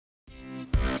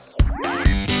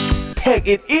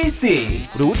Take it easy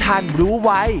รู้ทันรู้ไ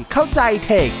วเข้าใจเ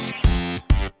ทค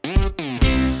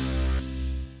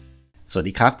สวัส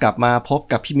ดีครับกลับมาพบ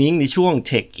กับพี่มิ้งในช่วง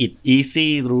Take it easy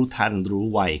รู้ทันรู้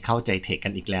ไวเข้าใจเทคกั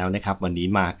นอีกแล้วนะครับวันนี้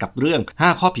มากับเรื่อง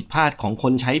5ข้อผิดพลาดของค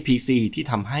นใช้ PC ที่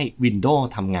ทำให้ Windows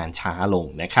ทำงานช้าลง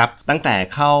นะครับตั้งแต่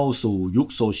เข้าสู่ยุค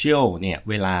โซเชียลเนี่ย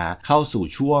เวลาเข้าสู่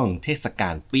ช่วงเทศกา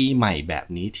ลปีใหม่แบบ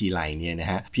นี้ทีไรเนี่ยนะ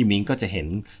ฮะพี่มิ้งก็จะเห็น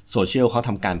โซเชียลเขาท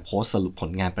ำการโพสต์สรุปผ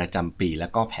ลงานประจำปีแล้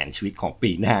วก็แผนชีวิตของ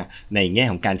ปีหน้าในแง่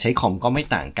ของการใช้คอมก็ไม่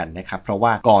ต่างกันนะครับเพราะว่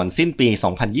าก่อนสิ้นปี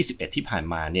2021ที่ผ่าน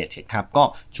มาเนี่ยครับก็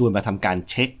ชวนมาทำการ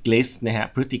เช็คลิสต์นะฮะ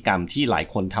พฤติกรรมที่หลาย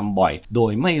คนทำบ่อยโด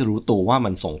ยไม่รู้ตัวว่ามั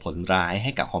นส่งผลร้ายใ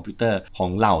ห้กับคอมพิวเตอร์ขอ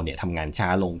งเราเนี่ยทำงานช้า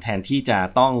ลงแทนที่จะ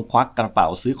ต้องควักกระเป๋า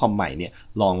ซื้อคอมใหม่เนี่ย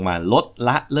ลองมาลดล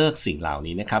ะเลิกสิ่งเหล่า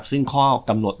นี้นะครับซึ่งข้อ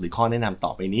กำหนดหรือข้อแนะนำต่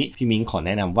อไปนี้พี่มิ้งขอแ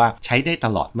นะนำว่าใช้ได้ต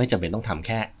ลอดไม่จำเป็นต้องทำแ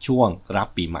ค่ช่วงรับ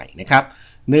ปีใหม่นะครับ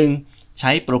 1. ใ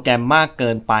ช้โปรแกรมมากเกิ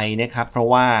นไปนะครับเพราะ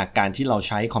ว่าการที่เราใ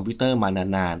ช้คอมพิวเตอร์มา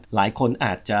นานๆหลายคนอ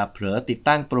าจจะเผลอติด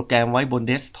ตั้งโปรแกรมไว้บน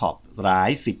เดสก์ท็อปหลา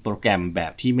ย10โปรแกรมแบ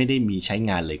บที่ไม่ได้มีใช้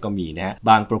งานเลยก็มีนะฮะ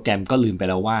บางโปรแกรมก็ลืมไป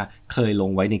แล้วว่าเคยล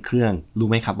งไว้ในเครื่องรู้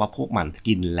ไหมครับว่าพวกมัน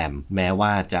กินแรมแม้ว่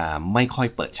าจะไม่ค่อย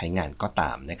เปิดใช้งานก็ต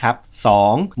ามนะครับ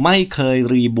 2. ไม่เคย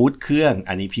รีบูตเครื่อง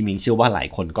อันนี้พี่มิงเชื่อว่าหลาย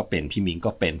คนก็เป็นพี่มิง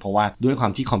ก็เป็นเพราะว่าด้วยควา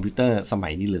มที่คอมพิวเตอร์สมั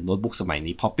ยนี้หรือโน้ตบุ๊กสมัย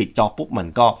นี้พอปิดจอปุ๊บมัน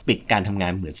ก็ปิดการทำงา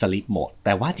นเหมือนสลิปโหมดแ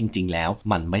ต่ว่าจริงๆแล้ว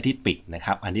มันไม่ได้ปิดนะค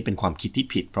รับอันนี้เป็นความคิดที่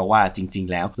ผิดเพราะว่าจริง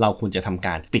ๆแล้วเราควรจะทำก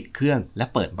ารปิดเครื่องและ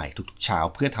เปิดใหม่ทุกๆเช้า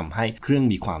เพื่อทำให้เครื่อง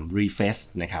มีความรีเฟรช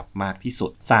นะครับมากที่สุ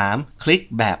ด 3. คลิก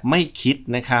แบบไม่คิด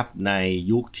นะครับใน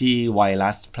ยุคที่ไว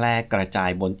รัสแพร่กระจาย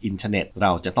บนอินเทอร์เน็ตเร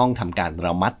าจะต้องทำการร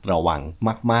ะมัดระวัง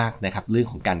มากๆนะครับเรื่อง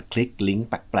ของการคลิกลิงก์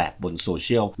แปลกๆบนโซเ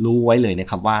ชียลรู้ไว้เลยนะ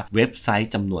ครับว่าเว็บไซ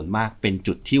ต์จำนวนมากเป็น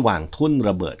จุดที่วางทุ่นร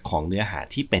ะเบิดของเนื้อหา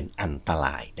ที่เป็นอันตร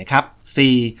ายนะครับ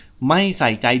 4. ไม่ใส่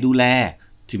ใจดูแล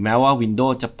ถึงแม้ว่า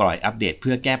Windows จะปล่อยอัปเดตเ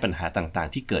พื่อแก้ปัญหาต่าง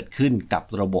ๆที่เกิดขึ้นกับ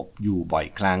ระบบอยู่บ่อย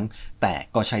ครั้งแต่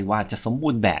ก็ใช่ว่าจะสมบู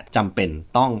รณ์แบบจำเป็น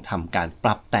ต้องทำการป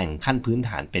รับแต่งขั้นพื้นฐ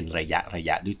านเป็นระย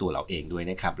ะด้วยตัวเราเองด้วย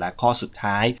นะครับและข้อสุด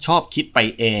ท้ายชอบคิดไป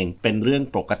เองเป็นเรื่อง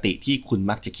ปกติที่คุณ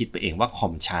มักจะคิดไปเองว่าคอ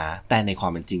มช้าแต่ในควา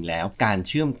มเป็นจริงแล้วการเ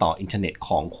ชื่อมต่ออินเทอร์เน็ตข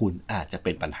องคุณอาจจะเ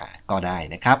ป็นปัญหาก็ได้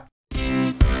นะครับ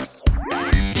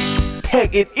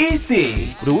Take it easy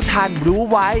รู้ทันรู้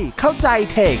ไวเข้าใจ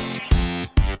เทค